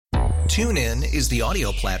TuneIn is the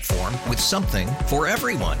audio platform with something for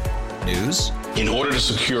everyone. News. In order to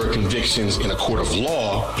secure convictions in a court of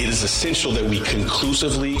law, it is essential that we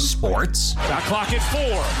conclusively. Sports. Shot clock at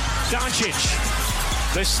 4.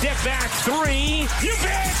 Doncic. The step back 3. You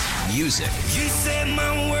bet. Music. You set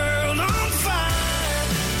my world on fire.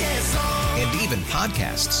 Yes, and even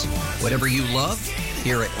podcasts. Whatever you love,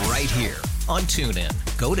 hear it right here on TuneIn.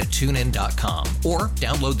 Go to TuneIn.com or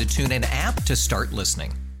download the TuneIn app to start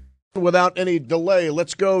listening. Without any delay,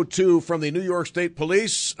 let's go from the New York State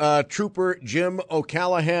Police, Trooper Jim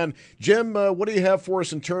O'Callahan. Jim, what do you have for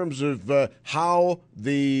us in terms of how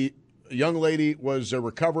the young lady was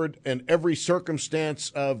recovered and every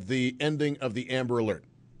circumstance of the ending of the Amber Alert?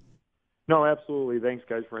 No, absolutely. Thanks,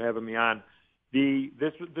 guys, for having me on.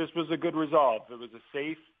 This was a good resolve. It was a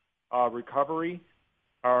safe recovery.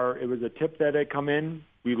 It was a tip that had come in.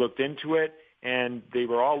 We looked into it, and they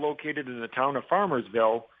were all located in the town of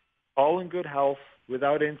Farmersville, all in good health,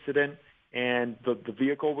 without incident, and the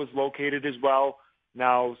vehicle was located as well.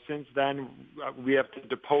 Now, since then, we have to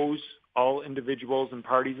depose all individuals and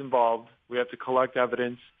parties involved. We have to collect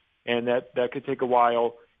evidence, and that could take a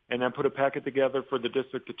while, and then put a packet together for the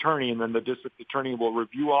district attorney, and then the district attorney will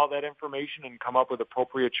review all that information and come up with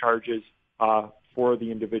appropriate charges for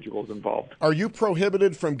the individuals involved. Are you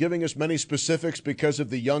prohibited from giving us many specifics because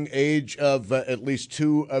of the young age of at least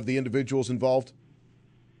two of the individuals involved?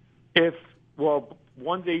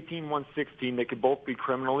 One's 18, one's 16. They could both be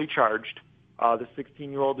criminally charged. The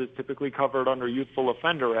 16-year-old is typically covered under Youthful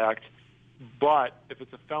Offender Act, but if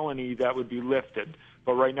it's a felony, that would be lifted.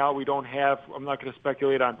 But right now we don't have, I'm not going to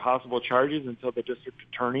speculate on possible charges until the district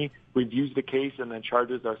attorney reviews the case, and then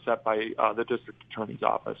charges are set by the district attorney's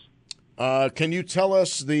office. Can you tell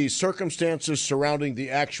us the circumstances surrounding the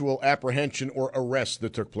actual apprehension or arrest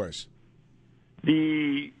that took place?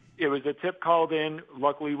 It was a tip called in.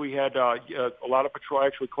 Luckily, we had a lot of patrol,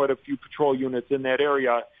 actually quite a few patrol units in that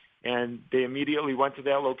area, and they immediately went to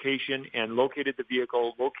that location and located the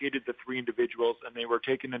vehicle, located the three individuals, and they were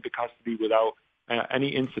taken into custody without any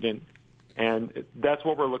incident. And that's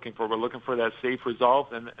what we're looking for. We're looking for that safe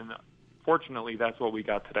resolve, and fortunately, that's what we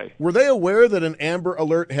got today. Were they aware that an Amber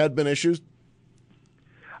Alert had been issued?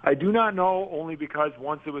 I do not know, only because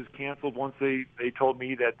once it was canceled, once they told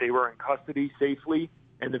me that they were in custody safely,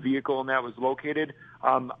 and the vehicle and that was located,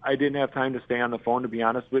 I didn't have time to stay on the phone, to be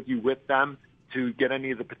honest with you, with them to get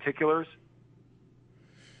any of the particulars.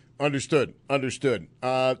 Understood.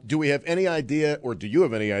 Do we have any idea, or do you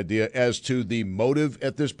have any idea, as to the motive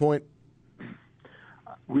at this point?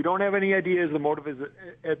 We don't have any idea as the motive is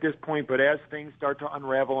at this point, but as things start to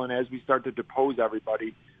unravel and as we start to depose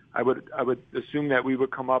everybody, I would assume that we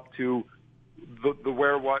would come up to the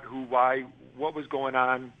where, what, who, why, what was going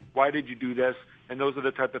on, why did you do this? And those are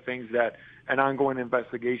the type of things that an ongoing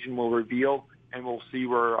investigation will reveal, and we'll see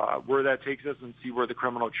where that takes us and see where the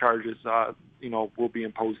criminal charges, will be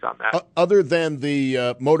imposed on that. Other than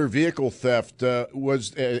the motor vehicle theft and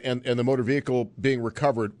the motor vehicle being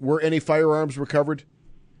recovered, were any firearms recovered?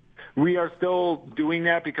 We are still doing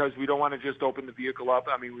that because we don't want to just open the vehicle up.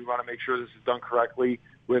 I mean, we want to make sure this is done correctly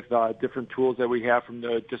with different tools that we have from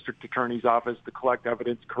the district attorney's office to collect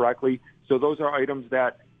evidence correctly. So those are items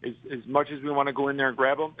that, as much as we want to go in there and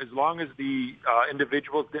grab them, as long as the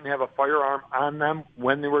individuals didn't have a firearm on them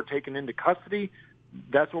when they were taken into custody,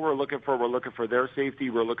 that's what we're looking for. We're looking for their safety.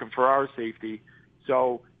 We're looking for our safety.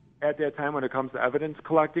 So at that time, when it comes to evidence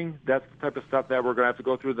collecting, that's the type of stuff that we're going to have to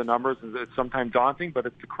go through the numbers. It's sometimes daunting, but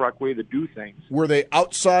it's the correct way to do things. Were they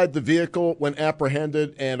outside the vehicle when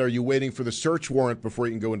apprehended, and are you waiting for the search warrant before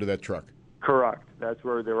you can go into that truck? Correct. That's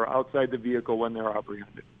where they were outside the vehicle when they were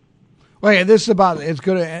apprehended. Well, yeah, this is about as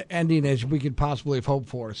good an ending as we could possibly have hoped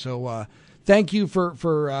for. So thank you for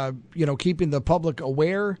keeping the public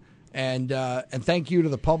aware. And thank you to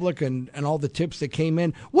the public and all the tips that came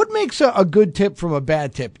in. What makes a good tip from a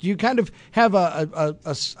bad tip? Do you kind of have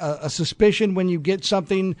a suspicion when you get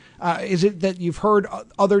something? Is it that you've heard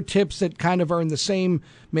other tips that kind of are in the same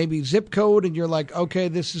maybe zip code, and you're like, okay,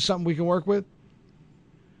 this is something we can work with?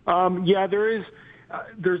 Yeah, there is.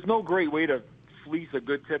 There's no great way to fleece a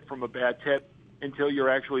good tip from a bad tip until you're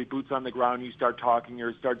actually boots on the ground. You start talking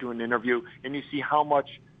or start doing an interview, and you see how much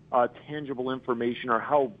tangible information or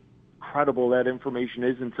how credible that information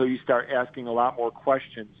is until you start asking a lot more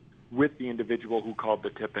questions with the individual who called the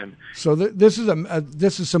tip in. So this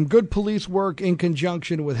is some good police work in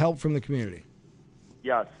conjunction with help from the community.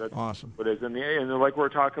 Yes, that's awesome. What it is, and like we were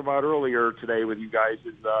talking about earlier today with you guys,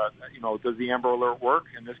 is does the Amber Alert work?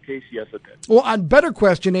 In this case, yes, it did. Well, a better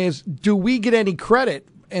question is, do we get any credit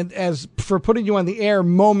as for putting you on the air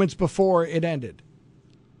moments before it ended?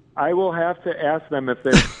 I will have to ask them if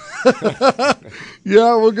they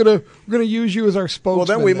Yeah, we're gonna use you as our spokesman. Well,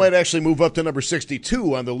 then we might actually move up to number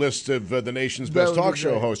 62 on the list of the nation's best talk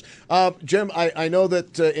show hosts. Jim, I know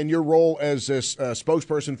that in your role as a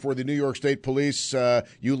spokesperson for the New York State Police,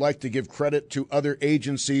 you like to give credit to other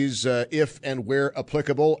agencies if and where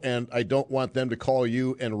applicable, and I don't want them to call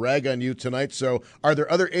you and rag on you tonight. So are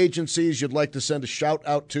there other agencies you'd like to send a shout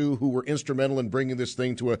out to who were instrumental in bringing this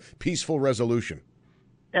thing to a peaceful resolution?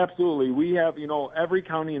 Absolutely. We have, every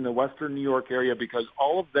county in the western New York area, because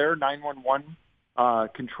all of their 911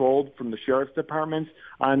 controlled from the sheriff's departments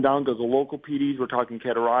on down to the local PDs. We're talking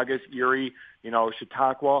Cattaraugus, Erie,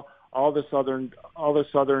 Chautauqua, all the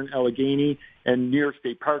southern Allegheny and New York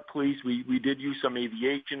State Park Police. We did use some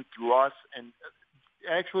aviation through us, and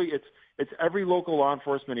actually it's every local law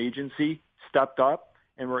enforcement agency stepped up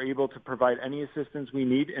and we're able to provide any assistance we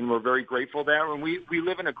need, and we're very grateful there. And we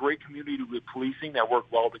live in a great community with policing that work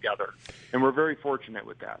well together, and we're very fortunate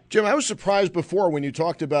with that. Jim, I was surprised before when you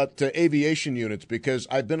talked about aviation units, because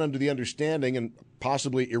I've been under the understanding, and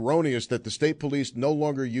possibly erroneous, that the state police no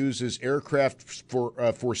longer uses aircraft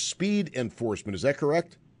for speed enforcement. Is that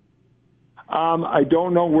correct? I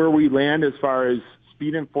don't know where we land as far as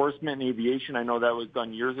speed enforcement in aviation. I know that was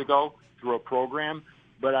done years ago through a program,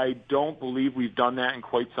 but I don't believe we've done that in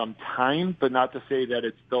quite some time, but not to say that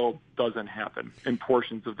it still doesn't happen in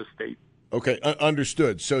portions of the state. Okay,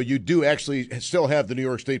 understood. So you do actually still have the New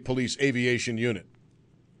York State Police Aviation Unit?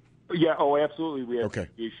 Yeah, absolutely. We have an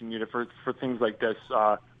aviation unit for things like this,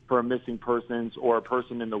 for a missing persons or a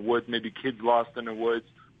person in the woods, maybe kids lost in the woods,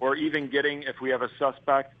 or even if we have a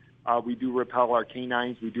suspect, we do repel our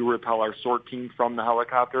canines. We do repel our SORT team from the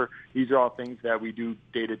helicopter. These are all things that we do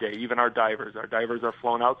day to day. Even our divers. Our divers are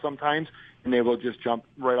flown out sometimes, and they will just jump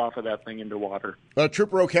right off of that thing into water.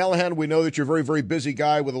 Trooper O'Callahan, we know that you're a very, very busy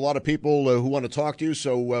guy with a lot of people who want to talk to you,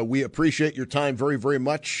 so we appreciate your time very, very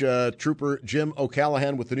much. Trooper Jim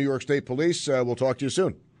O'Callahan with the New York State Police. We'll talk to you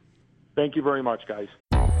soon. Thank you very much, guys.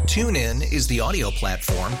 TuneIn is the audio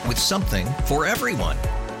platform with something for everyone.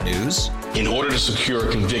 News. In order to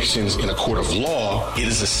secure convictions in a court of law, it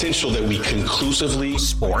is essential that we conclusively.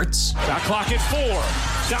 Sports. Shot clock at 4.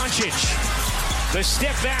 Doncic. The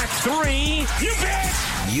step back 3. You bet.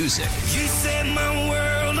 Music. You set my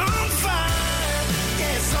world on fire.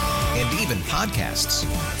 Yes, and even podcasts.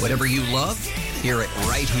 Whatever you love, hear it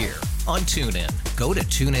right here on TuneIn. Go to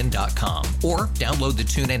TuneIn.com or download the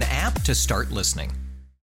TuneIn app to start listening.